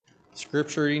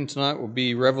Scripture reading tonight will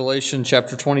be Revelation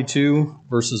chapter 22,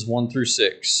 verses 1 through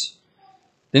 6.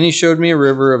 Then he showed me a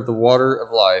river of the water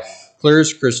of life, clear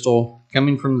as crystal,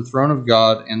 coming from the throne of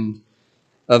God and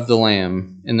of the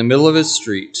Lamb. In the middle of its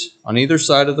street, on either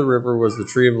side of the river, was the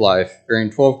tree of life,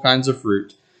 bearing 12 kinds of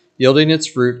fruit, yielding its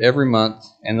fruit every month,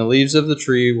 and the leaves of the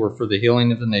tree were for the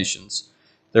healing of the nations.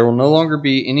 There will no longer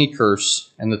be any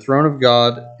curse, and the throne of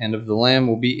God and of the Lamb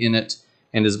will be in it,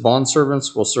 and his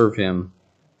bondservants will serve him.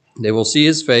 They will see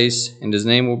his face, and his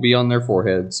name will be on their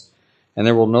foreheads. And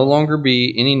there will no longer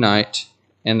be any night,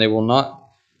 and they will not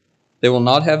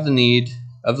have the need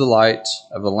of the light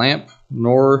of a lamp,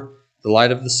 nor the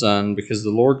light of the sun, because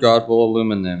the Lord God will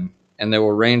illumine them, and they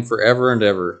will reign forever and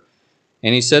ever.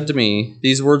 And he said to me,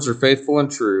 These words are faithful and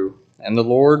true, and the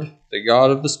Lord, the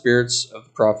God of the spirits of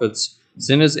the prophets,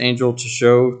 sent his angel to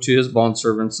show to his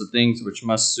bondservants the things which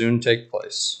must soon take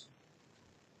place.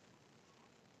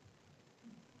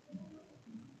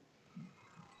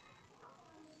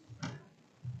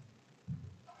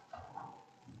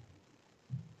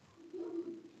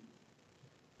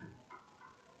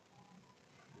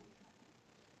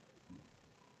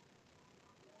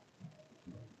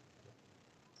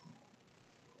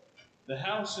 The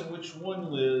house in which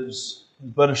one lives is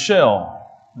but a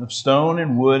shell of stone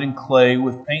and wood and clay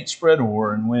with paint spread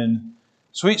o'er. And when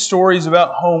sweet stories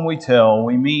about home we tell,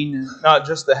 we mean not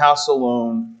just the house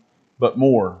alone, but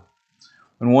more.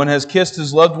 When one has kissed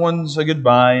his loved ones a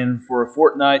goodbye and for a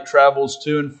fortnight travels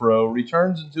to and fro,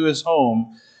 returns into his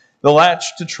home, the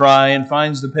latch to try, and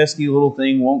finds the pesky little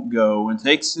thing won't go, and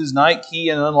takes his night key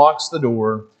and unlocks the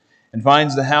door, and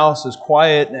finds the house as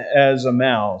quiet as a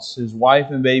mouse. His wife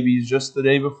and babies just the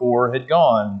day before had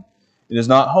gone. It is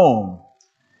not home.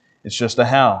 It's just a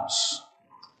house.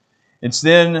 It's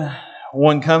then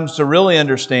one comes to really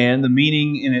understand the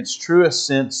meaning in its truest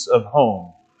sense of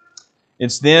home.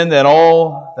 It's then that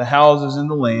all the houses in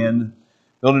the land,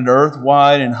 builded earth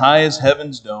wide and high as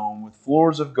heaven's dome, with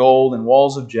floors of gold and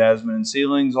walls of jasmine and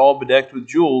ceilings all bedecked with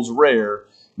jewels rare,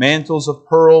 mantles of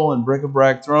pearl and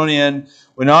bric-a-brac thrown in,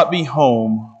 would not be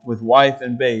home with wife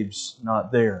and babes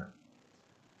not there.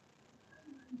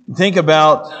 Think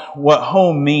about what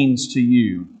home means to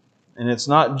you. And it's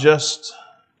not just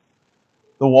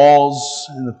the walls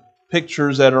and the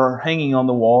pictures that are hanging on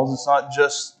the walls. It's not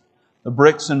just the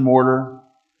bricks and mortar.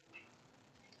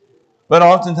 But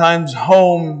oftentimes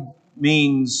home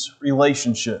means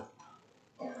relationship.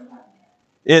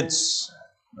 It's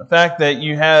the fact that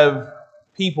you have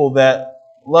people that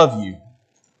love you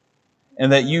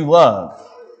and that you love.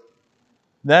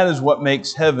 That is what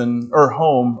makes heaven or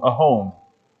home a home.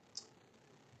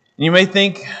 And you may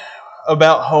think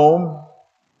about home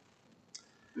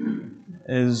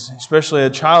as especially a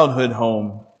childhood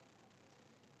home.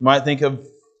 You might think of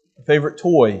a favorite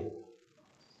toy. You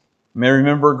may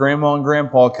remember Grandma and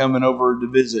Grandpa coming over to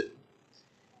visit.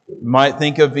 You might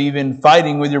think of even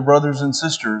fighting with your brothers and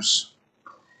sisters.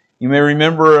 You may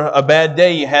remember a bad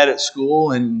day you had at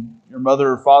school and your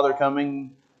mother or father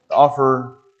coming to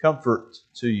offer comfort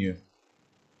to you.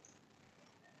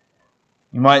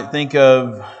 You might think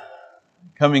of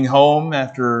coming home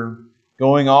after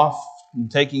going off and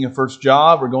taking a first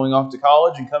job or going off to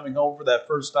college and coming home for that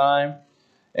first time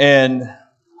and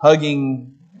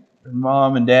hugging your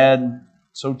mom and dad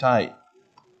so tight.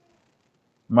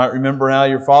 You might remember how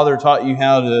your father taught you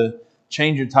how to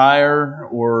change a tire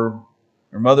or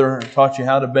your mother taught you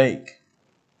how to bake.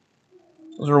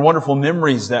 Those are wonderful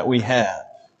memories that we have.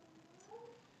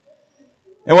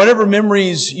 And whatever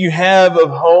memories you have of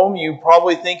home, you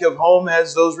probably think of home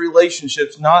as those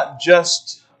relationships, not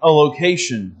just a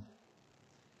location.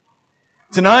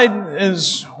 Tonight,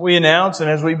 as we announce and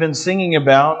as we've been singing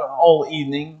about all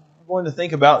evening, we're going to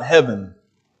think about heaven.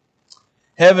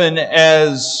 Heaven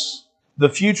as the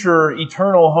future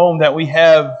eternal home that we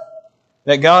have,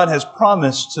 that God has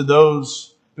promised to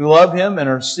those who love Him and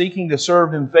are seeking to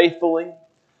serve Him faithfully,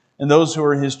 and those who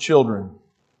are His children.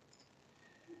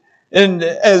 And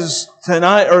as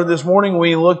tonight or this morning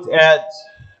we looked at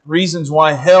reasons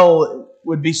why hell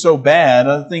would be so bad,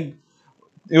 I think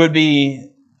it would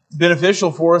be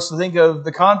beneficial for us to think of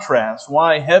the contrast,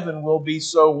 why heaven will be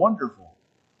so wonderful.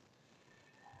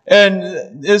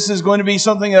 And this is going to be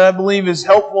something that I believe is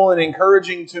helpful and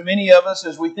encouraging to many of us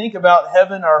as we think about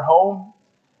heaven, our home,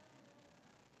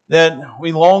 that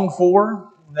we long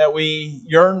for, that we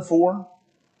yearn for.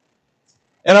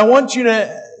 And I want you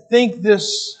to think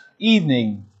this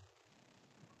evening,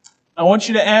 I want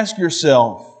you to ask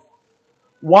yourself,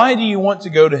 why do you want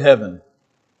to go to heaven?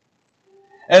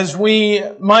 As we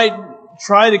might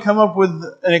try to come up with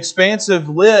an expansive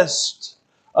list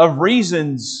of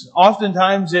reasons.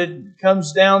 Oftentimes it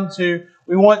comes down to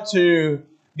we want to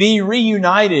be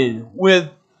reunited with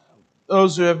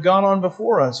those who have gone on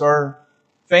before us, our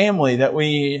family that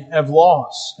we have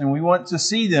lost, and we want to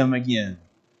see them again.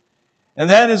 And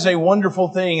that is a wonderful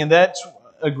thing, and that's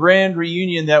a grand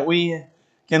reunion that we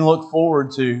can look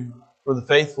forward to for the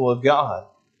faithful of God.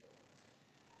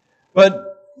 But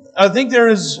I think there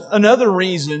is another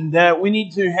reason that we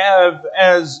need to have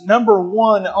as number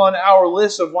one on our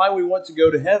list of why we want to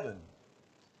go to heaven.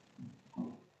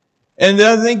 And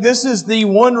I think this is the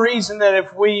one reason that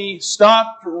if we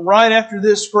stopped right after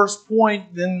this first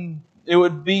point, then it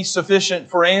would be sufficient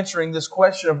for answering this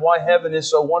question of why heaven is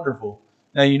so wonderful.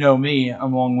 Now, you know me,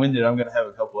 I'm long-winded. I'm going to have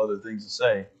a couple other things to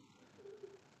say.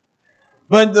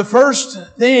 But the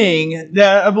first thing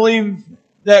that I believe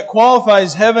that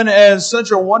qualifies heaven as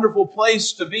such a wonderful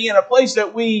place to be, and a place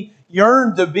that we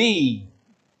yearn to be,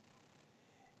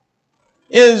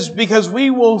 is because we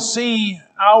will see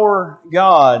our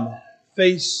God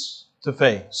face to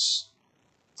face.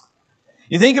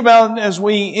 You think about, as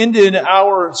we ended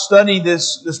our study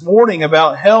this morning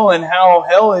about hell and how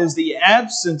hell is the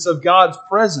absence of God's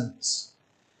presence.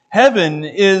 Heaven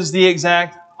is the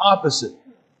exact opposite.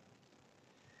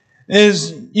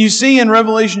 As you see in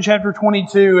Revelation chapter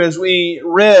 22, as we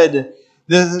read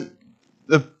the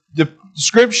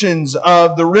descriptions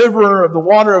of the river of the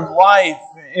water of life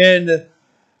and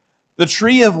the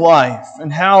tree of life,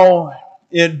 and how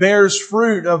it bears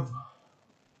fruit of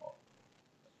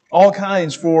all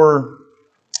kinds for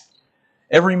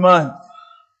every month.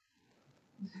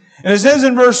 And it says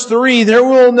in verse 3, there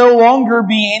will no longer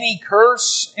be any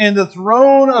curse, and the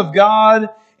throne of God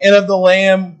and of the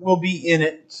Lamb will be in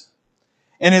it,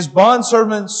 and His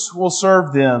bondservants will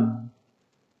serve them.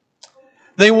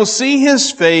 They will see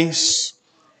His face,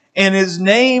 and His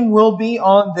name will be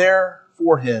on their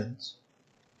foreheads.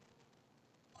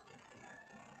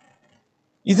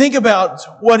 You think about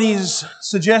what he's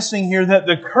suggesting here, that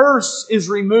the curse is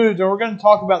removed, and we're going to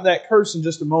talk about that curse in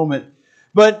just a moment.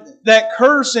 But that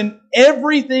curse and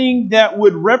everything that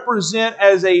would represent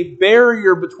as a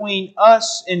barrier between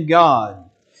us and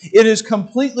God, it is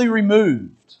completely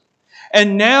removed.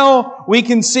 And now we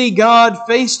can see God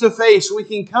face to face. We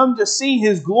can come to see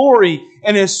His glory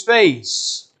and His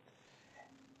face.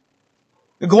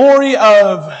 The glory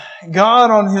of God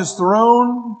on His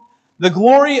throne, the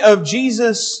glory of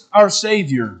Jesus, our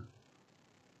Savior. And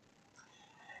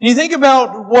you think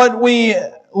about what we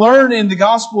learn in the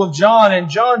Gospel of John, in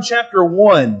John chapter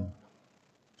 1.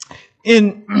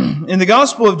 In the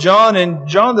Gospel of John, in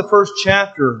John the first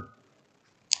chapter,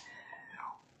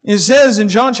 it says in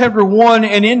John chapter 1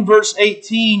 and in verse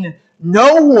 18,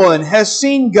 no one has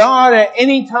seen God at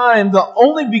any time. The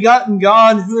only begotten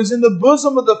God who is in the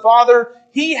bosom of the Father,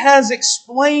 He has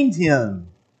explained Him.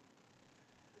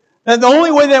 And the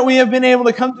only way that we have been able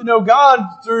to come to know God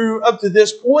through up to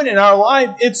this point in our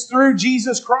life, it's through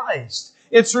Jesus Christ.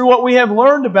 It's through what we have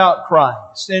learned about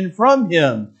Christ and from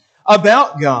Him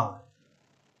about God.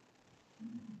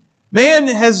 Man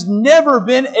has never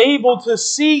been able to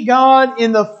see God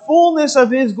in the fullness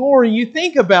of His glory. You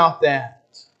think about that.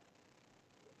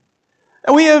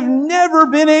 And we have never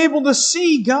been able to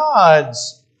see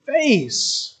God's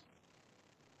face.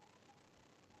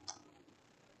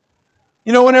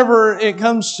 You know, whenever it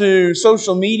comes to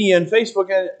social media and Facebook,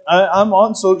 I'm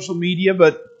on social media,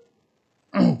 but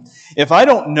if I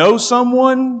don't know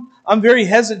someone, I'm very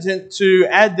hesitant to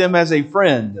add them as a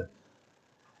friend.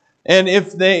 And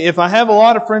if I have a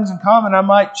lot of friends in common, I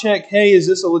might check, hey, is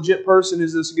this a legit person?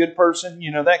 Is this a good person? You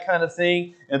know, that kind of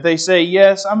thing. If they say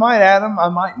yes, I might add them, I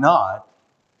might not.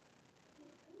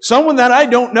 Someone that I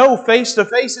don't know face to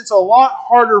face, it's a lot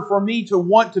harder for me to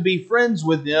want to be friends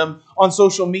with them on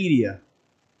social media.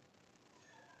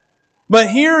 But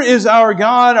here is our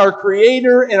God, our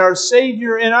Creator, and our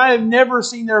Savior, and I have never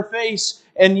seen their face.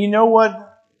 And you know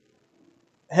what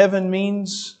heaven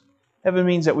means? Heaven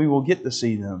means that we will get to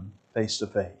see them face to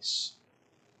face.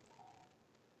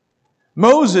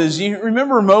 Moses, you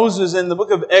remember Moses in the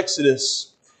book of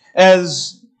Exodus,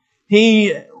 as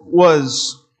he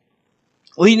was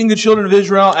leading the children of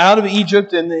Israel out of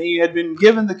Egypt, and he had been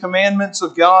given the commandments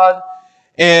of God.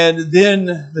 And then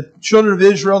the children of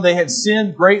Israel, they had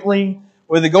sinned greatly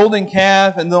with the golden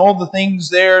calf and all the things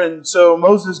there. And so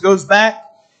Moses goes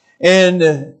back and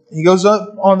he goes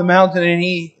up on the mountain and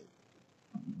he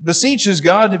beseeches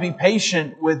God to be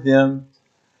patient with them.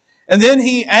 And then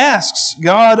he asks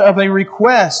God of a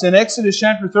request. In Exodus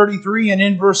chapter 33 and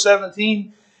in verse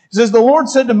 17, it says, the Lord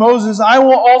said to Moses, I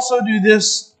will also do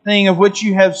this thing of which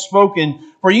you have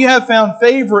spoken, for you have found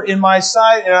favor in my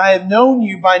sight, and I have known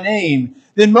you by name.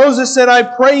 Then Moses said, I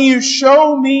pray you,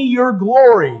 show me your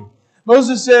glory.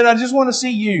 Moses said, I just want to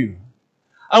see you.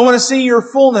 I want to see your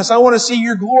fullness. I want to see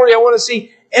your glory. I want to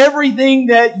see everything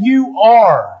that you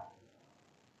are.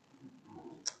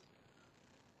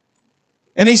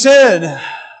 And he said,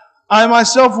 I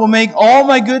myself will make all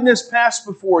my goodness pass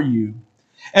before you,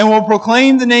 and will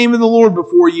proclaim the name of the Lord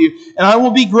before you. And I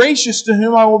will be gracious to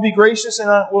whom I will be gracious, and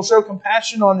I will show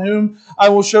compassion on whom I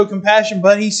will show compassion.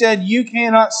 But he said, you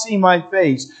cannot see my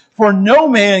face, for no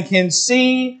man can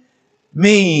see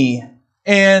me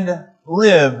and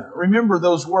live. Remember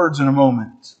those words in a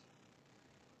moment.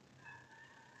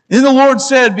 Then the Lord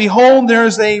said, behold, there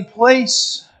is a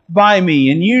place by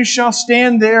me, and you shall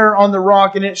stand there on the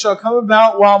rock, and it shall come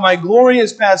about while my glory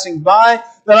is passing by,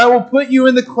 that I will put you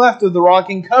in the cleft of the rock,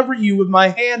 and cover you with my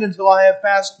hand until I have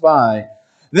passed by.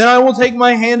 Then I will take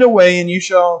my hand away, and you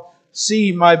shall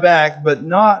see my back, but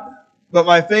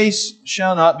my face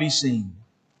shall not be seen.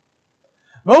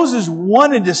 Moses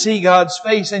wanted to see God's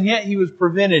face, and yet he was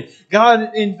prevented.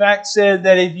 God, in fact, said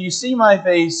that if you see my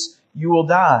face, you will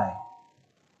die.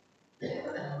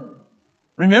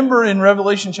 Remember in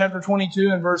Revelation chapter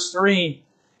 22 and verse 3,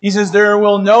 he says, there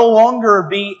will no longer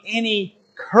be any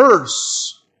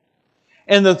curse.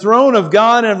 And the throne of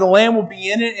God and of the Lamb will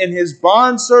be in it, and His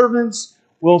bondservants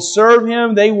will serve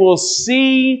Him. They will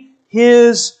see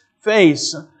His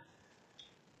face.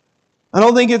 I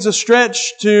don't think it's a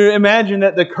stretch to imagine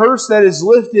that the curse that is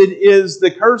lifted is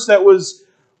the curse that was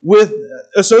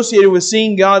associated with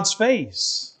seeing God's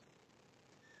face.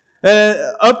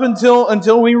 Up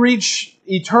until we reach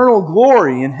eternal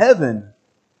glory in heaven,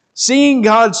 seeing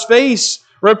God's face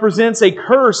represents a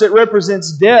curse. It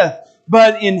represents death.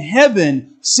 But in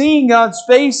heaven, seeing God's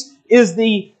face is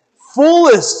the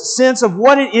fullest sense of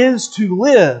what it is to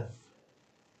live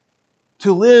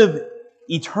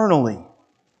eternally.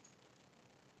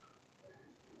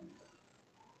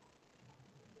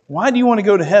 Why do you want to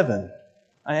go to heaven?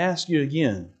 I ask you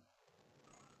again.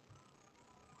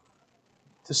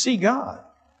 To see God.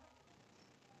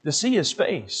 To see His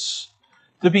face.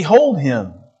 To behold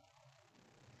Him.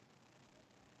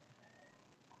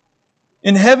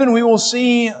 In heaven we will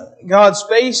see God's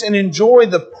face and enjoy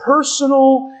the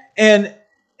personal and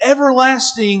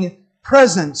everlasting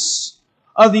presence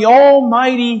of the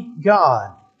Almighty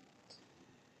God.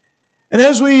 And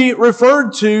as we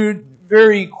referred to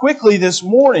very quickly this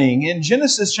morning in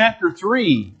Genesis chapter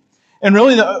 3, and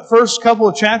really the first couple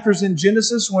of chapters in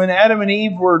Genesis when Adam and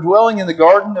Eve were dwelling in the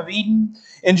Garden of Eden,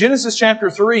 in Genesis chapter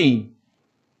 3,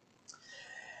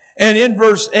 and in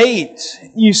verse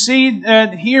 8, you see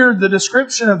that here the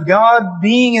description of God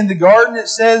being in the garden, it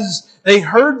says, they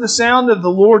heard the sound of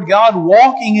the Lord God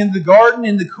walking in the garden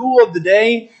in the cool of the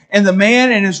day, and the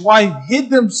man and his wife hid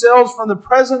themselves from the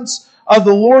presence of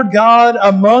the Lord God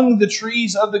among the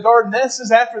trees of the garden. This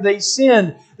is after they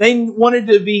sinned. They wanted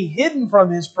to be hidden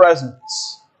from His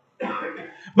presence.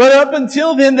 But up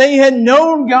until then, they had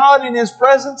known God in His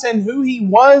presence and who He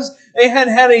was. They had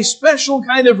had a special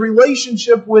kind of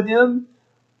relationship with Him.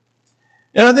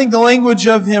 And I think the language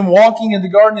of Him walking in the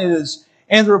garden is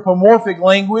anthropomorphic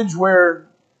language, where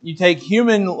you take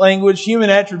human language, human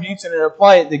attributes, and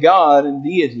apply it to God and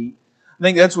deity. I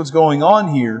think that's what's going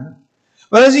on here.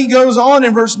 But as he goes on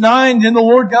in verse 9, then the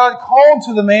Lord God called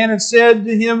to the man and said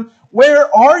to him,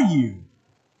 where are you?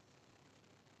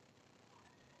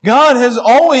 God has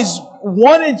always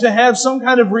wanted to have some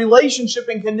kind of relationship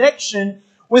and connection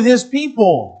with His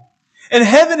people. And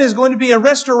heaven is going to be a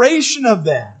restoration of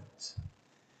that.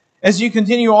 As you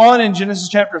continue on in Genesis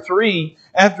chapter 3,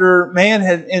 after man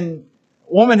and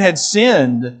woman had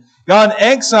sinned, God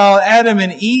exiled Adam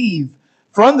and Eve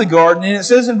from the garden. And it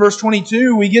says in verse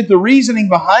 22, we get the reasoning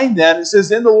behind that. It says,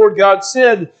 then the Lord God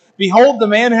said, behold, the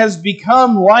man has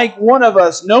become like one of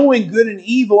us, knowing good and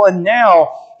evil, and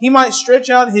now he might stretch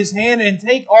out his hand and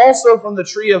take also from the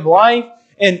tree of life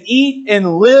and eat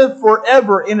and live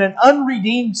forever in an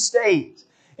unredeemed state,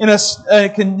 in a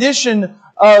condition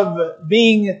of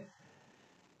being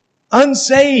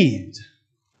unsaved.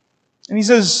 And he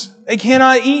says, they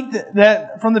cannot eat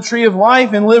that from the tree of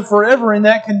life and live forever in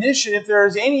that condition if there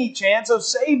is any chance of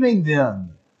saving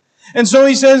them. And so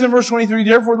he says in verse 23,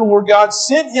 therefore the Lord God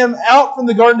sent him out from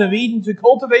the Garden of Eden to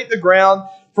cultivate the ground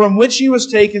from which he was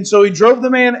taken. So he drove the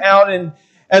man out, and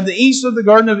at the east of the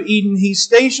Garden of Eden he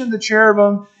stationed the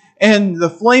cherubim and the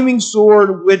flaming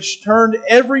sword which turned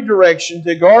every direction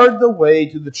to guard the way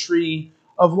to the tree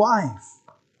of life.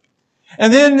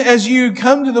 And then as you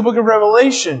come to the book of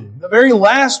Revelation, the very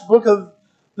last book of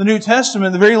the New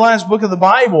Testament, the very last book of the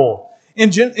Bible,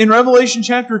 in Revelation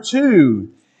chapter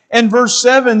 2 and verse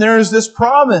 7, there is this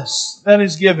promise that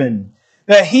is given,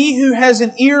 that he who has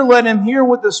an ear, let him hear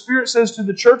what the Spirit says to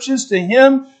the churches. To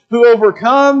him who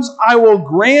overcomes, I will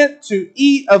grant to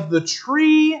eat of the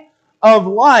tree of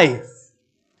life,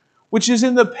 which is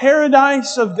in the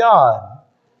paradise of God.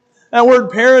 That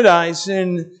word paradise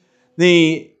in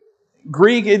the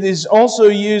Greek, it is also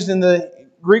used in the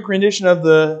Greek rendition of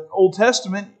the Old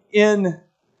Testament in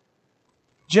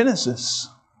Genesis,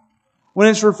 when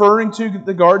it's referring to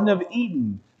the Garden of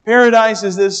Eden. Paradise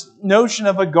is this notion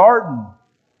of a garden.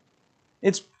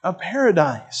 It's a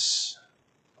paradise,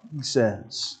 he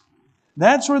says.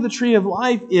 That's where the tree of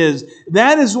life is.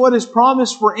 That is what is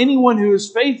promised for anyone who is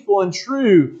faithful and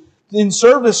true in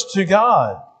service to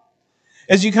God.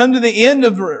 As you come to the end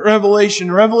of Revelation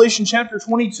chapter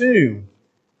 22.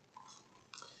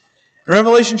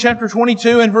 Revelation chapter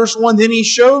 22 and verse 1, then he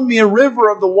showed me a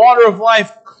river of the water of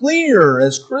life, clear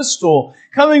as crystal,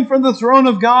 coming from the throne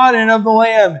of God and of the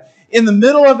Lamb. In the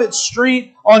middle of its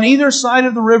street, on either side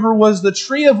of the river, was the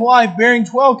tree of life, bearing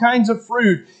 12 kinds of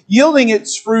fruit, yielding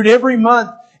its fruit every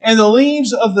month. And the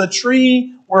leaves of the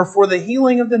tree were for the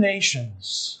healing of the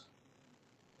nations.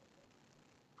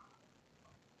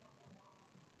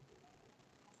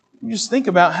 You just think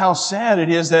about how sad it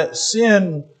is that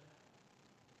sin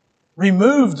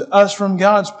removed us from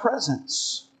God's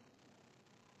presence.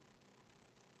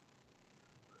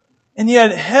 And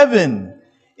yet heaven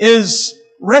is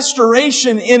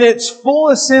restoration in its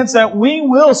fullest sense, that we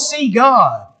will see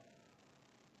God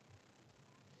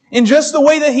in just the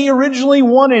way that He originally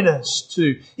wanted us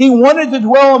to. He wanted to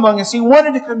dwell among us. He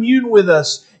wanted to commune with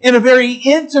us in a very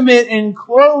intimate and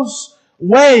close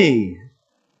way.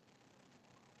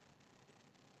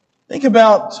 Think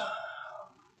about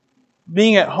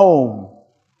being at home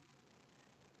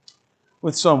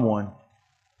with someone,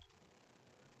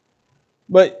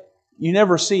 but you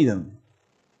never see them.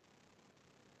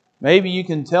 Maybe you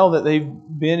can tell that they've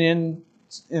been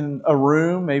in a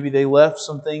room. Maybe they left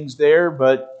some things there,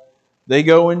 but they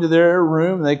go into their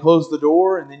room and they close the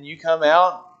door, and then you come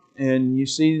out and you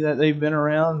see that they've been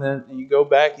around. Then you go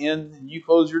back in and you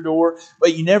close your door,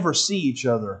 but you never see each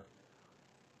other.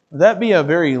 Would that be a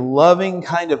very loving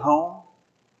kind of home?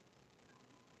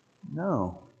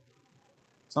 No.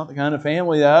 It's not the kind of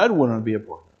family that I'd want to be a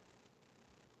part of.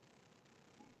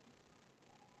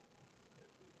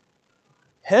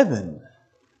 Heaven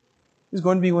is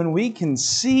going to be when we can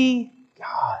see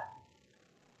God.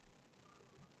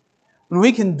 When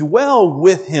we can dwell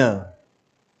with Him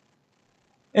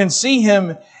and see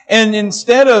Him. And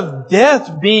instead of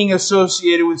death being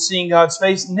associated with seeing God's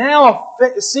face, now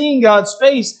seeing God's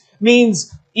face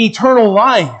means eternal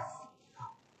life.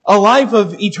 A life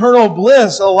of eternal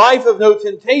bliss, a life of no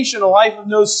temptation, a life of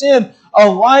no sin, a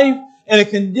life in a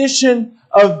condition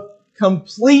of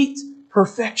complete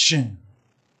perfection.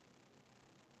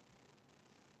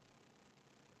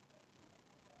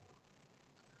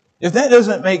 If that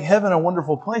doesn't make heaven a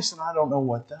wonderful place, then I don't know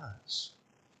what does.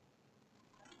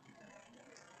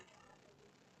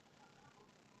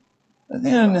 And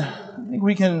then I think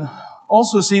we can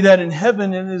also see that in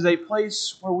heaven it is a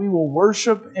place where we will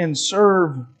worship and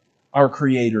serve our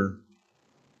Creator.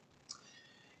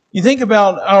 You think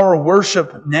about our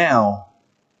worship now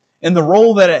and the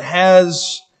role that it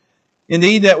has.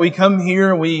 Indeed, that we come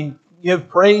here and we give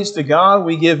praise to God.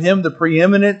 We give Him the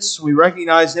preeminence. We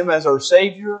recognize Him as our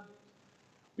Savior.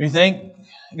 We thank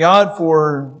God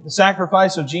for the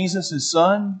sacrifice of Jesus, His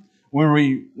Son.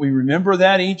 We remember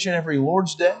that each and every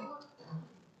Lord's Day.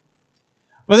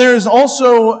 But there is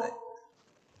also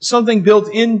something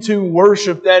built into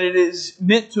worship, that it is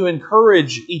meant to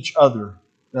encourage each other,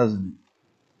 doesn't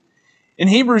it? In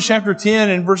Hebrews chapter 10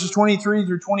 and verses 23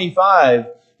 through 25,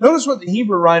 notice what the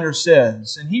Hebrew writer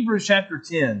says in Hebrews chapter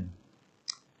 10.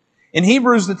 In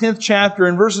Hebrews, the 10th chapter,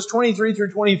 in verses 23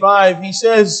 through 25, he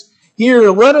says,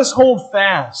 here, let us hold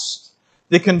fast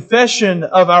the confession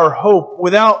of our hope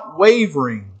without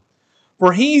wavering,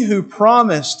 for He who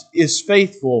promised is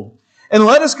faithful. And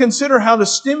let us consider how to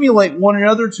stimulate one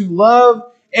another to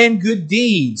love and good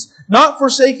deeds, not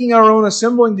forsaking our own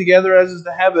assembling together as is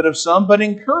the habit of some, but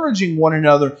encouraging one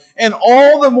another, and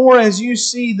all the more as you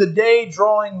see the day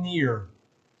drawing near.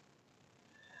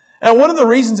 And one of the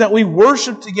reasons that we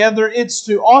worship together, it's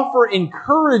to offer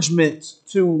encouragement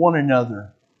to one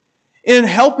another in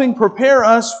helping prepare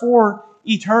us for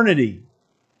eternity.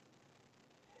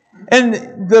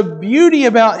 And the beauty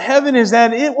about heaven is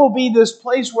that it will be this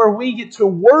place where we get to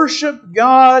worship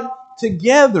God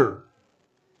together.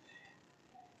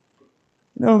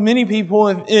 You know, many people,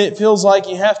 it feels like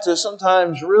you have to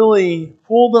sometimes really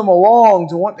pull them along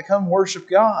to want to come worship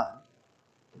God.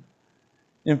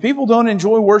 And if people don't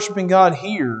enjoy worshiping God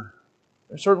here,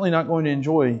 they're certainly not going to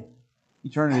enjoy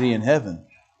eternity in heaven.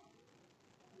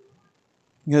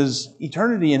 Because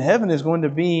eternity in heaven is going to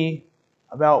be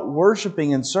about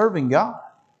worshiping and serving God.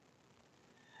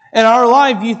 And our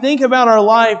life, you think about our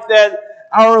life, that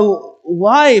our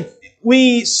life,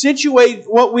 we situate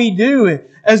what we do,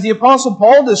 as the Apostle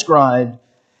Paul described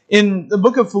in the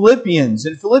book of Philippians.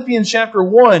 In Philippians chapter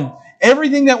 1,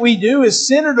 everything that we do is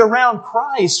centered around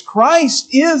Christ.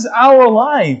 Christ is our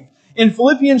life. In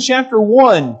Philippians chapter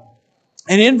 1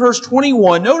 and in verse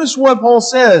 21, notice what Paul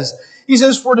says. He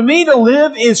says, "For to me to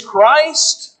live is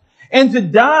Christ, and to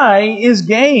die is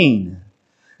gain.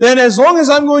 That as long as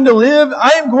I'm going to live,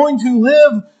 I am going to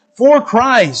live for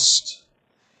Christ."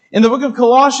 In the book of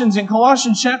Colossians, in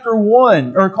Colossians chapter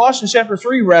 1, or Colossians chapter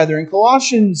 3 rather, in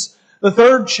Colossians the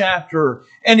 3rd chapter,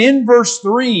 and in verse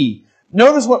 3,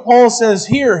 notice what Paul says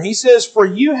here. He says, "For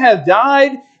you have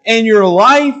died, and your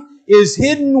life is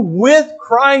hidden with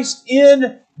Christ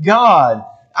in God."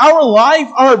 Our life,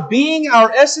 our being, our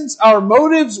essence, our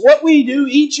motives, what we do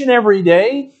each and every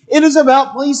day, it is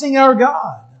about pleasing our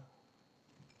God.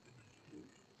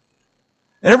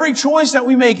 And every choice that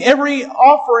we make, every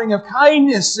offering of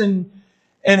kindness and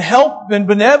help and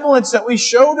benevolence that we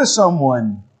show to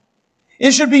someone,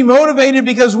 it should be motivated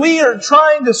because we are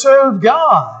trying to serve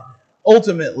God,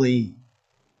 ultimately.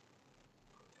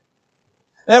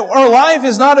 That our life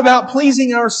is not about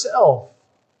pleasing ourselves.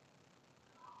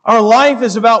 Our life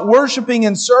is about worshiping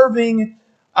and serving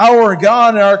our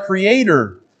God and our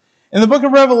Creator. In the book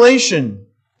of Revelation,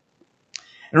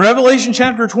 in Revelation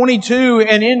chapter 22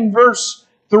 and in verse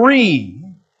 3,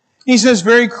 he says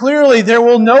very clearly, "There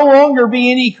will no longer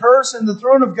be any curse, and the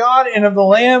throne of God and of the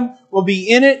Lamb will be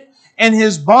in it, and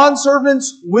His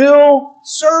bondservants will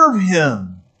serve Him."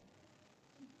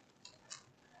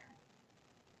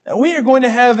 And we are going to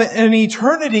have an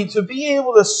eternity to be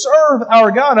able to serve our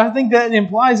God. I think that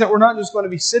implies that we're not just going to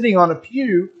be sitting on a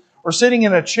pew or sitting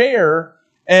in a chair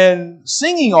and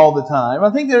singing all the time.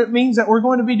 I think that it means that we're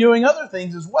going to be doing other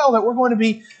things as well, that we're going to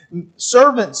be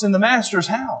servants in the Master's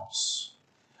house.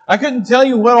 I couldn't tell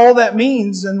you what all that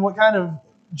means and what kind of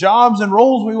jobs and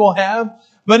roles we will have,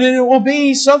 but it will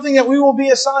be something that we will be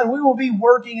assigned. We will be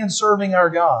working and serving our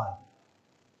God.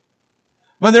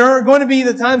 But there are going to be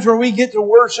the times where we get to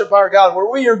worship our God, where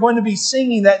we are going to be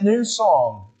singing that new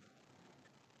song.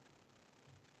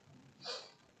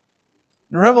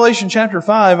 In Revelation chapter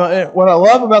 5, what I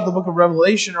love about the book of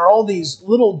Revelation are all these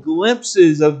little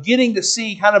glimpses of getting to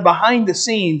see kind of behind the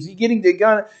scenes. You're getting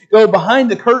to go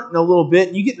behind the curtain a little bit,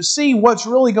 and you get to see what's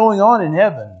really going on in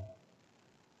heaven.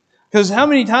 Because how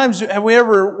many times have we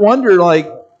ever wondered,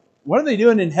 like, what are they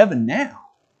doing in heaven now?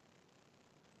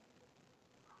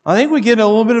 I think we get a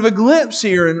little bit of a glimpse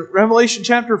here in Revelation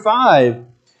chapter 5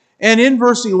 and in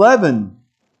verse 11.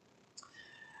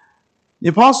 The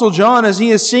Apostle John, as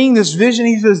he is seeing this vision,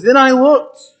 he says, "Then I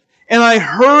looked, and I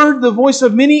heard the voice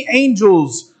of many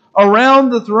angels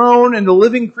around the throne and the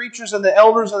living creatures and the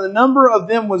elders, and the number of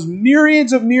them was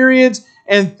myriads of myriads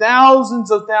and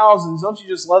thousands of thousands." Don't you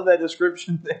just love that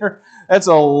description there? That's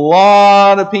a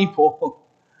lot of people.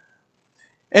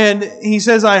 And he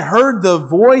says, "I heard the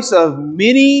voice of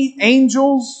many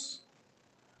angels."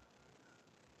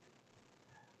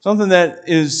 Something that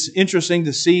is interesting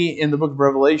to see in the book of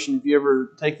Revelation, if you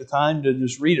ever take the time to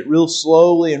just read it real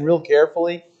slowly and real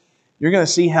carefully, you're going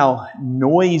to see how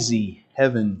noisy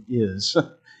heaven is.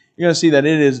 You're going to see that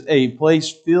it is a place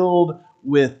filled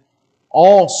with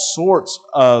all sorts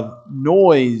of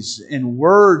noise and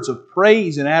words of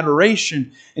praise and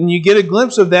adoration. And you get a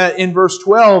glimpse of that in verse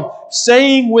 12,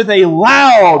 saying with a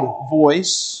loud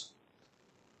voice,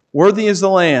 "Worthy is the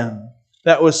Lamb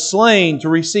that was slain to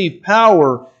receive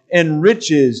power and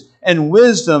riches and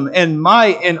wisdom and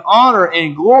might and honor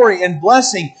and glory and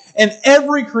blessing, and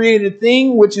every created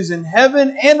thing which is in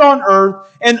heaven and on earth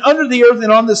and under the earth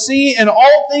and on the sea and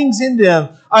all things in them,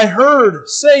 I heard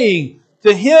saying,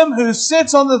 to Him who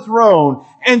sits on the throne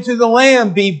and to the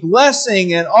Lamb be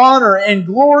blessing and honor and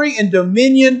glory and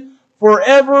dominion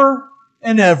forever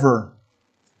and ever."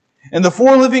 And the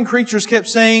four living creatures kept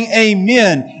saying,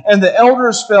 "Amen." And the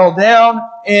elders fell down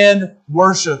and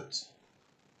worshipped.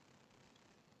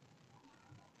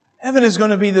 Heaven is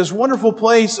going to be this wonderful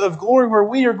place of glory where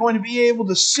we are going to be able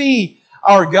to see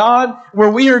our God,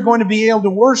 where we are going to be able to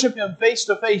worship Him face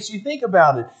to face. You think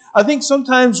about it. I think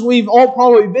sometimes we've all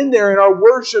probably been there in our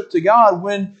worship to God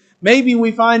when maybe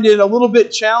we find it a little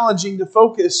bit challenging to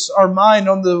focus our mind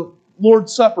on the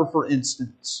Lord's Supper, for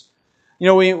instance. You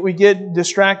know, we get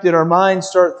distracted. Our minds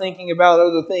start thinking about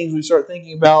other things. We start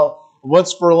thinking about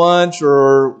what's for lunch,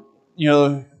 or, you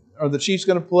know, are the Chiefs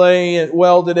going to play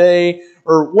well today,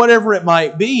 or whatever it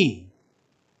might be.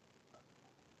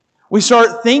 We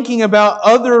start thinking about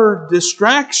other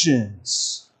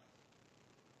distractions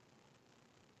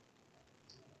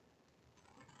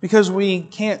because we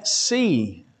can't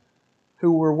see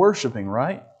who we're worshiping,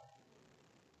 right?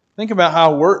 Think about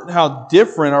how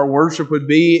different our worship would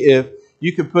be if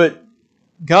you could put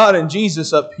God and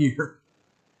Jesus up here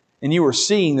and you were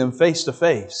seeing them face to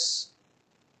face.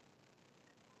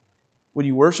 Would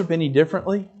you worship any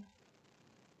differently?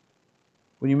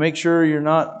 Would you make sure you're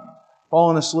not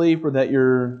falling asleep or that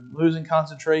you're losing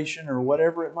concentration or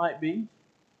whatever it might be?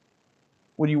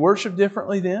 Would you worship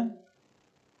differently then?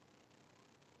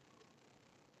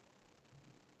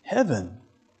 Heaven.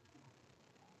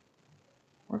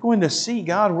 We're going to see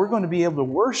God. We're going to be able to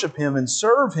worship Him and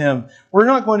serve Him. We're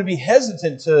not going to be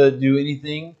hesitant to do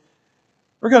anything.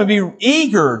 We're going to be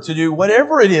eager to do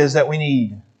whatever it is that we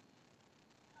need.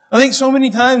 I think so many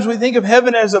times we think of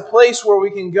heaven as a place where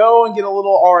we can go and get a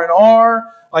little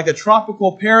R&R, like a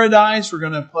tropical paradise. We're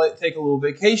going to take a little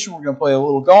vacation. We're going to play a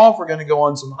little golf. We're going to go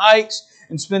on some hikes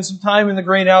and spend some time in the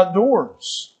great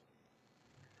outdoors.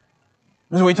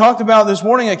 As we talked about this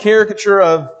morning, a caricature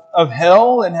of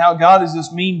hell and how God is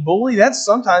this mean bully. That's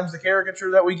sometimes the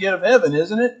caricature that we get of heaven,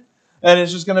 isn't it? And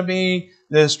it's just going to be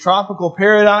this tropical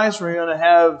paradise where you're going to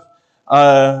have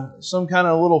some kind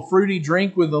of little fruity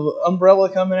drink with an umbrella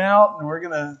coming out, and we're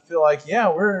going to feel like, yeah,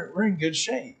 we're in good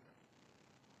shape.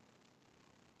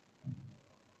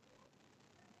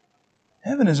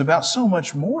 Heaven is about so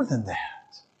much more than that.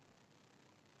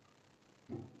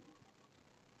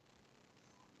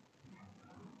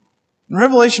 In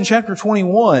Revelation chapter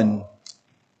 21,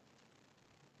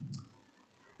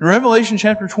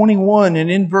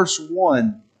 and in verse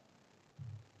 1,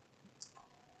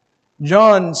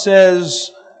 John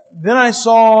says, "Then I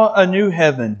saw a new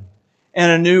heaven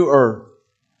and a new earth.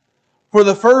 For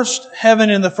the first heaven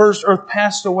and the first earth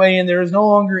passed away, and there is no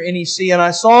longer any sea. And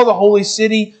I saw the holy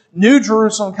city, New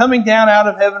Jerusalem, coming down out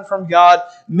of heaven from God,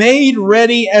 made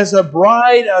ready as a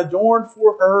bride adorned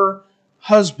for her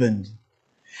husband.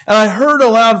 And I heard a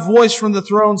loud voice from the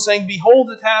throne saying, Behold,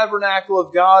 the tabernacle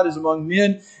of God is among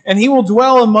men, and He will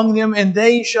dwell among them, and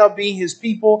they shall be His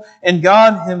people, and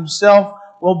God Himself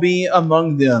will be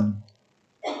among them."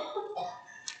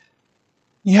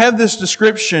 You have this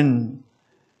description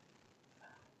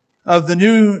of the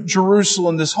New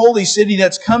Jerusalem, this holy city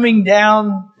that's coming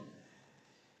down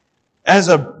as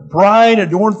a bride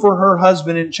adorned for her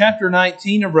husband. In chapter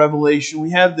 19 of Revelation,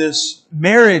 we have this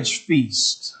marriage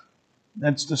feast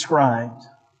that's described.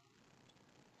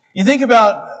 You think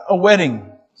about a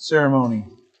wedding ceremony.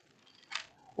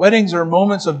 Weddings are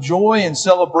moments of joy and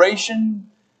celebration.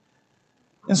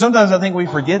 And sometimes I think we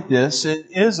forget this. It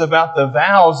is about the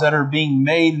vows that are being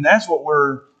made, and that's what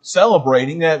we're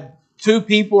celebrating, that two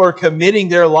people are committing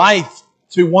their life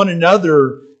to one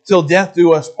another till death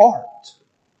do us part.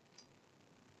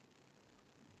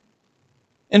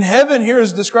 And heaven here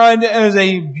is described as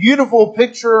a beautiful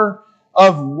picture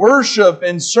of worship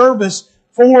and service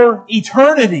for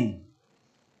eternity,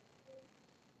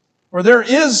 where there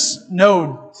is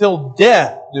no till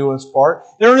death do us part.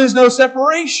 There is no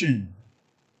separation.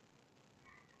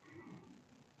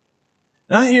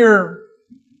 And I hear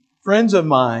friends of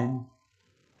mine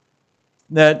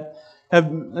that have,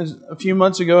 a few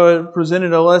months ago,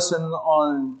 presented a lesson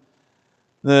on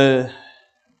the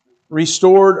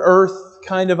restored earth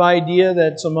kind of idea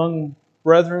that's among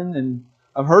brethren. And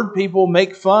I've heard people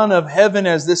make fun of heaven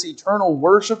as this eternal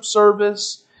worship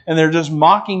service, and they're just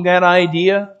mocking that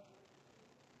idea.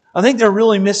 I think they're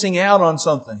really missing out on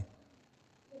something.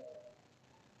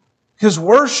 Because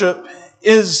worship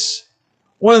is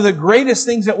one of the greatest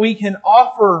things that we can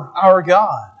offer our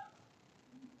God.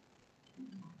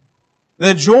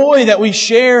 The joy that we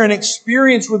share and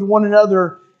experience with one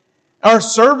another, our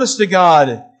service to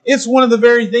God, it's one of the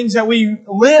very things that we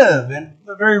live and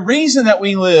the very reason that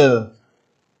we live.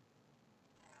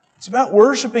 It's about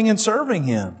worshiping and serving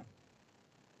Him.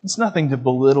 It's nothing to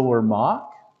belittle or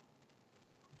mock.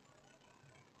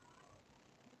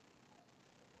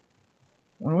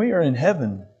 When we are in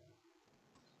heaven,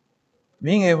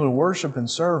 being able to worship and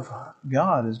serve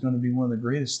God is going to be one of the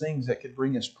greatest things that could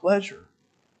bring us pleasure.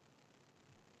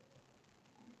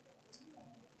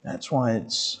 That's why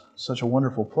it's such a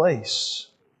wonderful place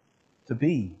to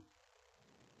be.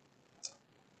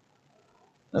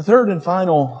 The third and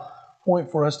final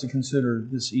point for us to consider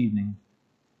this evening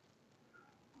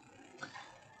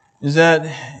is that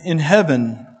in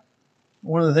heaven,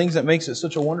 one of the things that makes it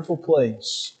such a wonderful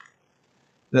place,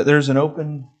 that there's an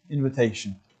open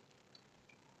invitation.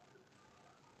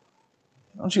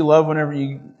 Don't you love whenever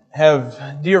you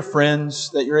have dear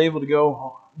friends that you're able to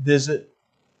go visit,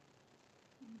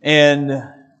 and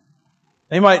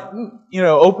They might,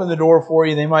 open the door for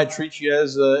you. They might treat you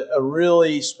as a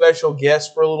really special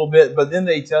guest for a little bit, but then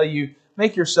they tell you,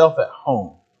 make yourself at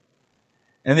home.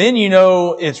 And then you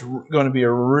know it's going to be a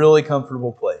really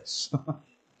comfortable place.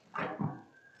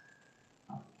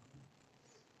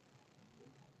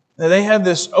 Now, they have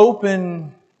this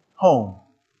open home.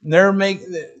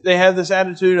 They have this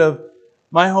attitude of,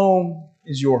 my home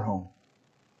is your home.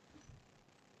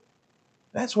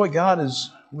 That's what God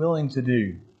is willing to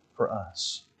do for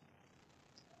us.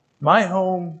 My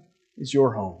home is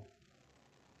your home,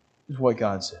 is what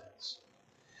God says.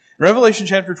 In Revelation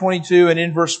chapter 22 and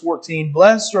in verse 14,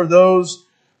 blessed are those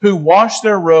who wash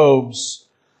their robes,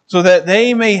 so that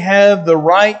they may have the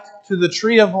right to the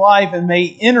tree of life and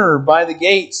may enter by the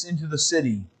gates into the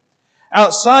city.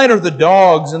 Outside are the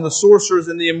dogs and the sorcerers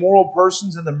and the immoral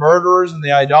persons and the murderers and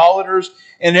the idolaters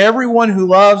and everyone who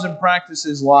loves and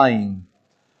practices lying.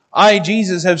 I,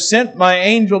 Jesus, have sent my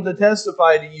angel to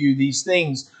testify to you these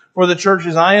things for the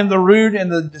churches. I am the root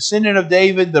and the descendant of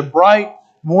David, the bright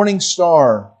morning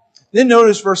star. Then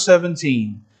notice verse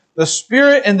 17. The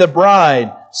Spirit and the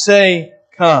bride say,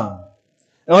 come.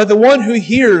 And let the one who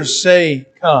hears say,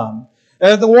 come. And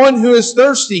let the one who is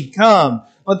thirsty come.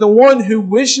 Let the one who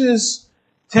wishes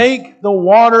take the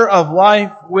water of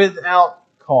life without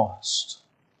cost.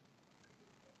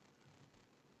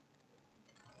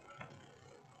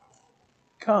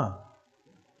 Come.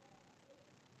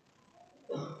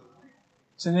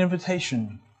 It's an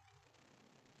invitation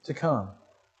to come.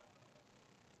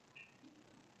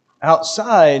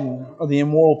 Outside are the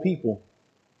immoral people.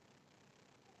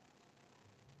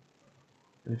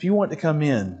 But if you want to come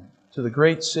in to the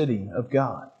great city of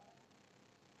God,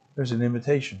 there's an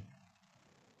invitation.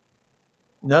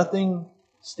 Nothing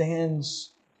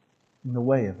stands in the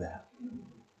way of that.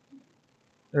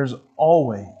 There's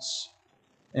always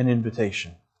an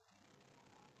invitation.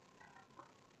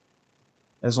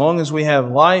 As long as we have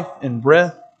life and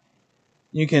breath,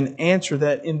 you can answer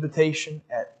that invitation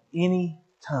at any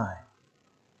time.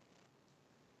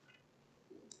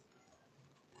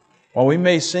 While we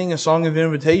may sing a song of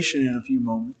invitation in a few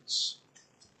moments,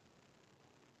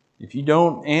 if you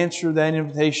don't answer that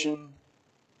invitation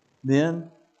then,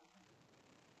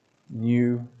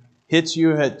 hits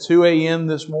you at 2 a.m.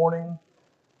 this morning,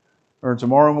 or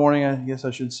tomorrow morning, I guess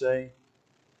I should say,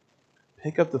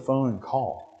 pick up the phone and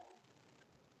call.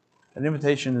 That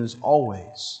invitation is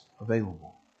always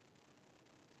available.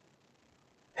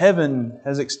 Heaven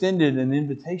has extended an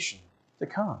invitation to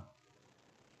come.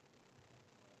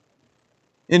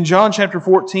 In John chapter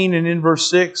 14 and in verse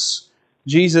 6,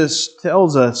 Jesus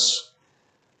tells us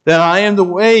that I am the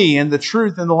way and the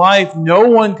truth and the life. No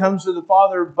one comes to the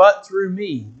Father but through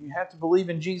me. You have to believe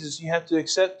in Jesus. You have to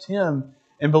accept Him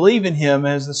and believe in Him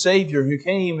as the Savior who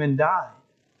came and died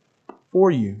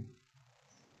for you.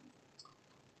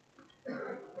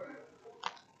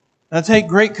 I take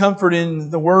great comfort in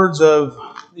the words of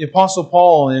the Apostle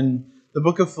Paul in the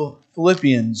book of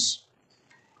Philippians.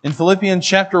 In Philippians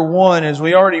chapter 1, as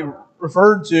we already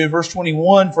referred to, verse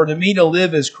 21, for to me to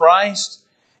live is Christ,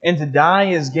 and to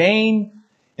die is gain.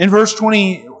 In verse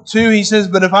 22, he says,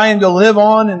 but if I am to live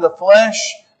on in the flesh,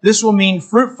 this will mean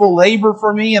fruitful labor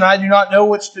for me, and I do not know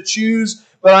which to choose,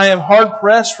 but I am hard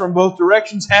pressed from both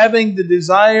directions, having the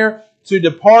desire to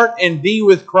depart and be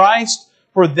with Christ,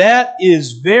 for that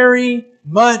is very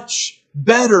much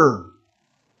better.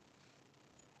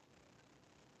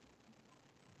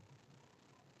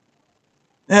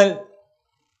 That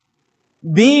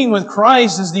being with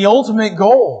Christ is the ultimate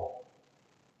goal.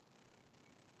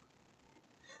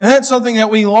 And that's something that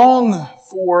we long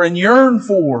for and yearn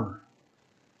for.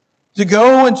 To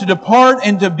go and to depart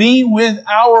and to be with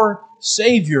our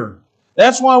Savior.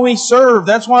 That's why we serve.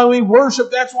 That's why we worship.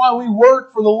 That's why we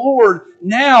work for the Lord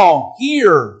now,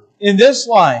 here, in this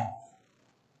life.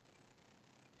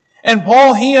 And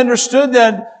Paul, he understood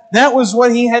that was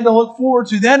what he had to look forward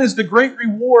to. That is the great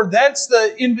reward. That's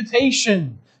the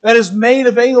invitation that is made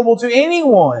available to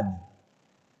anyone.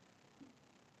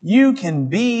 You can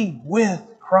be with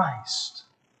Christ.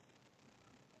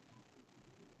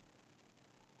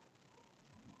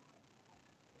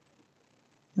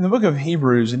 In the book of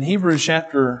Hebrews, in Hebrews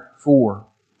chapter 4,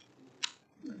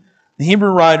 the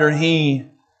Hebrew writer, he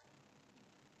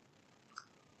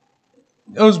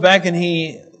goes back and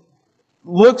he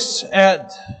looks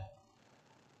at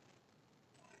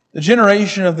the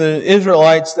generation of the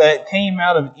Israelites that came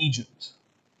out of Egypt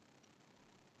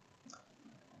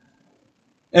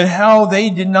and how they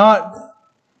did not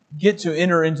get to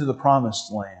enter into the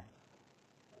promised land.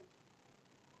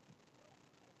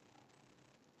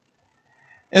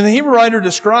 And the Hebrew writer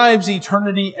describes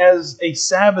eternity as a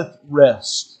Sabbath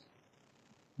rest.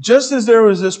 just as there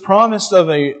was this promise of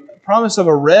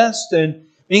a rest and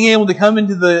being able to come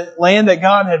into the land that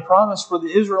God had promised for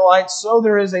the Israelites, so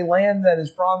there is a land that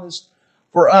is promised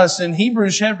for us. In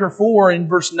Hebrews chapter 4 in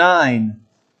verse 9,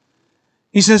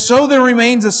 he says, "So there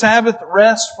remains a Sabbath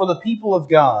rest for the people of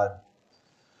God.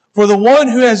 For the one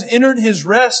who has entered his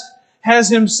rest has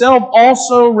himself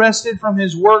also rested from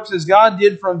his works as God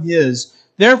did from his.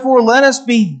 Therefore let us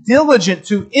be diligent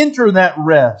to enter that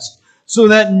rest, so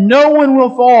that no one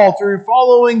will fall through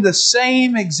following the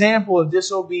same example of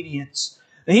disobedience."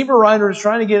 The Hebrew writer is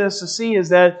trying to get us to see is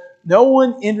that no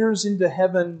one enters into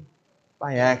heaven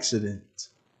by accident.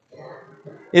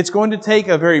 It's going to take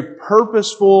a very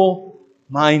purposeful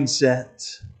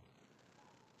mindset.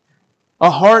 A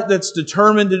heart that's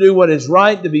determined to do what is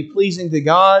right, to be pleasing to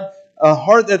God. A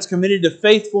heart that's committed to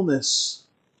faithfulness,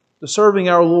 to serving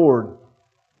our Lord.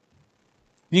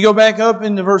 If you go back up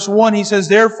into verse 1, he says,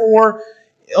 "Therefore,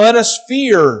 let us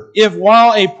fear, if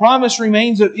while a promise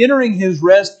remains of entering His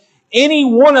rest, any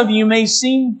one of you may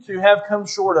seem to have come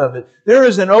short of it." There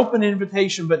is an open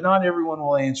invitation, but not everyone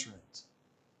will answer it.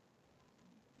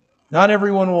 Not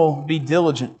everyone will be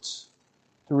diligent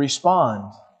to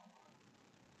respond,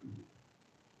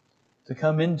 to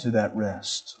come into that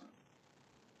rest.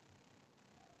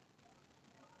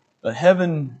 But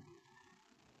heaven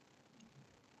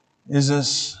is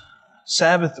this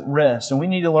Sabbath rest. And we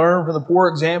need to learn from the poor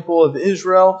example of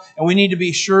Israel. And we need to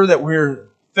be sure that we're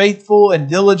faithful and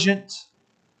diligent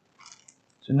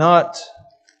to not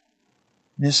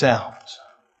miss out.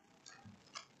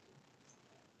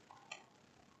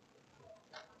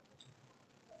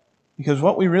 Because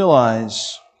what we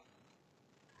realize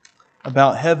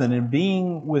about heaven and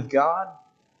being with God,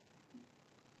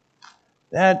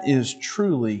 that is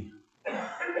truly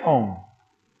home.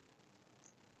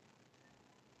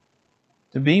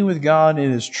 To be with God, it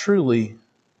is truly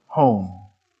home.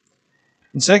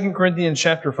 In 2 Corinthians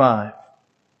chapter 5,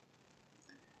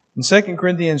 in 2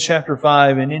 Corinthians chapter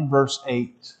 5 and in verse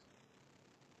 8,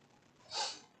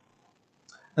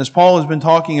 as Paul has been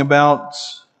talking about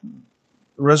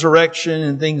resurrection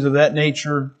and things of that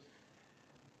nature,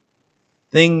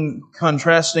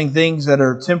 contrasting things that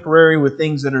are temporary with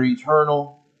things that are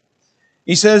eternal,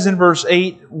 he says in verse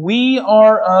 8, "We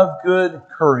are of good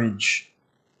courage,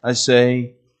 I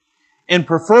say, and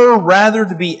prefer rather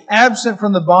to be absent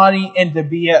from the body and to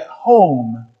be at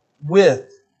home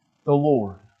with the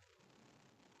Lord."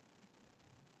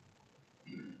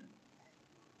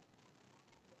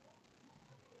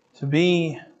 To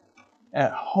be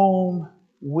at home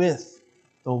with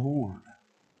the Lord.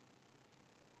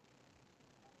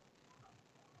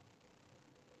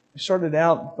 We started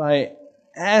out by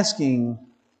asking,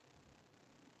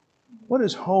 what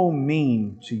does home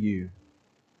mean to you?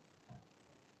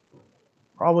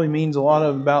 Probably means a lot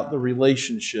about the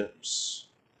relationships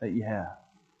that you have.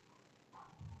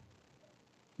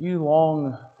 You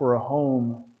long for a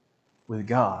home with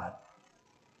God.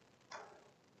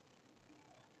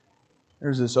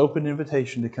 There's this open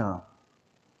invitation to come.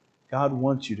 God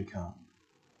wants you to come.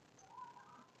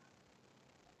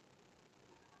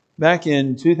 Back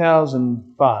in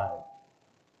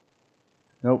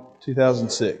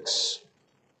 2006.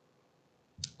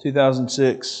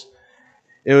 2006.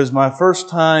 It was my first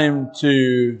time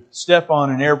to step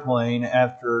on an airplane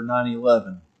after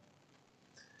 9/11.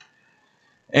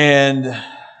 And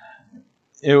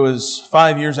it was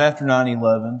 5 years after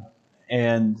 9/11.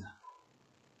 And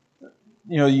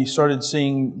you started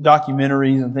seeing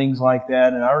documentaries and things like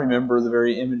that. And I remember the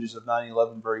very images of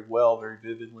 9/11 very well, very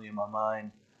vividly in my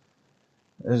mind.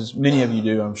 As many of you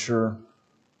do, I'm sure.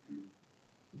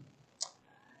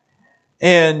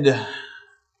 And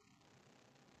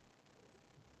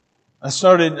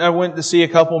I went to see a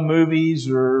couple movies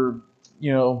or,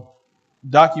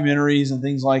 documentaries and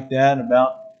things like that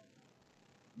about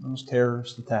those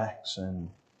terrorist attacks and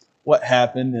what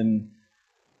happened. And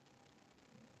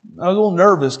I was a little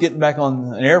nervous getting back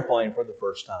on an airplane for the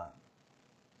first time.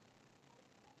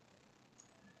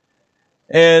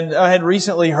 And I had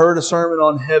recently heard a sermon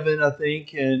on heaven, I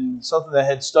think, and something that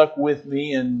had stuck with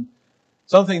me, and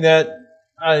something that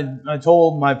I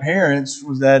told my parents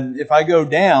was that if I go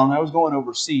down, I was going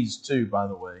overseas too, by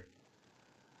the way.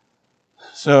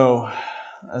 So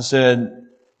I said,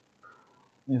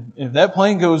 if that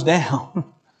plane goes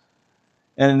down,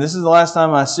 and this is the last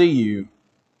time I see you,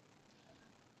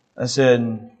 I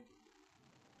said,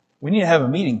 we need to have a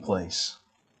meeting place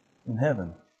in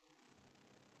heaven.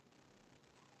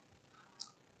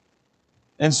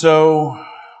 And so,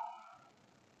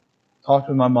 talked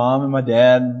with my mom and my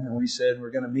dad, and we said we're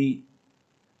going to meet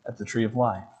at the Tree of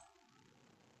Life.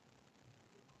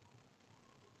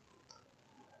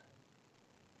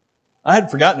 I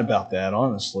had forgotten about that,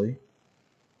 honestly,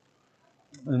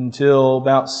 until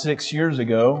about 6 years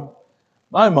ago.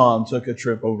 My mom took a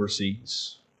trip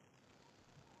overseas.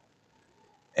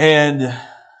 And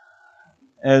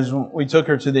as we took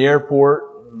her to the airport,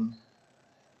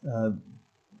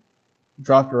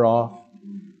 dropped her off,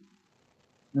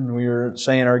 and we were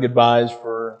saying our goodbyes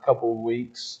for a couple of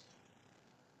weeks,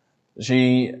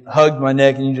 she hugged my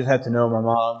neck, and you just have to know my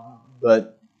mom,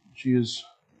 but she was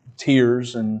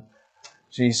tears, and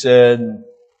she said,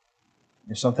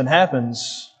 "If something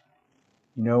happens,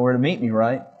 you know where to meet me,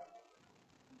 right?"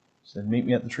 She said, "Meet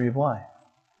me at the Tree of Life."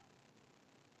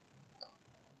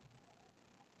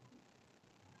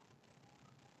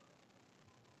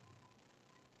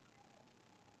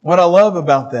 What I love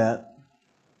about that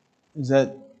is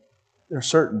that there's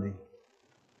certainty.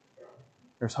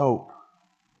 There's hope.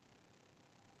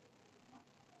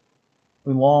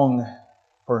 We long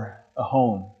for a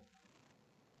home,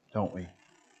 don't we?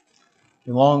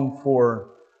 We long for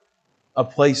a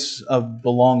place of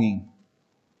belonging.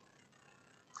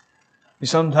 We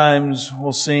sometimes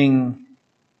will sing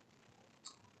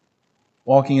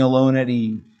Walking Alone at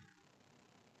Eve.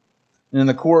 And in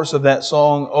the chorus of that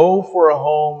song, "Oh, for a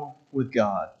home with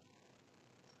God,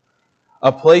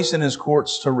 a place in His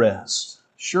courts to rest,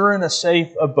 sure in a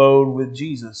safe abode with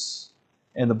Jesus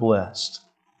and the blessed.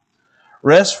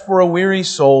 Rest for a weary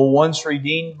soul once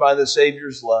redeemed by the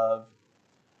Savior's love,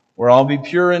 where I'll be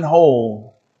pure and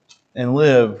whole and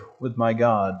live with my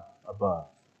God above."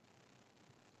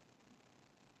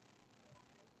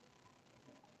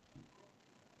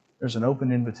 There's an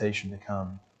open invitation to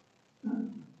come,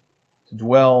 to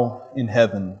dwell in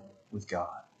heaven with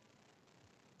God.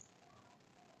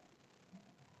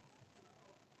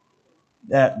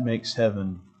 That makes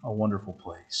heaven a wonderful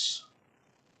place.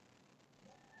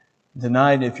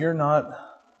 Tonight, if you're not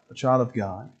a child of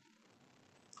God,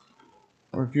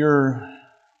 or if you're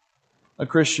a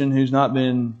Christian who's not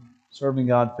been serving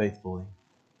God faithfully,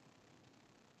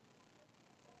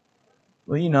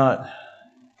 will you not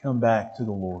come back to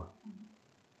the Lord?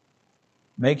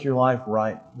 Make your life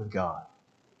right with God.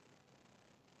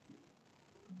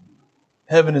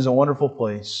 Heaven is a wonderful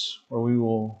place where we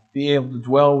will be able to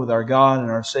dwell with our God and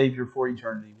our Savior for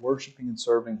eternity, worshiping and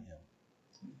serving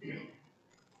Him.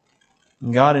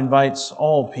 And God invites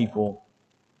all people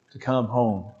to come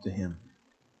home to Him.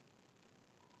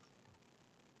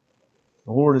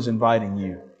 The Lord is inviting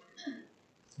you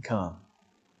to come.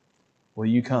 Will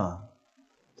you come?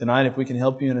 Tonight, if we can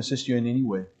help you and assist you in any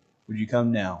way, would you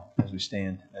come now as we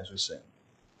stand, as we sing?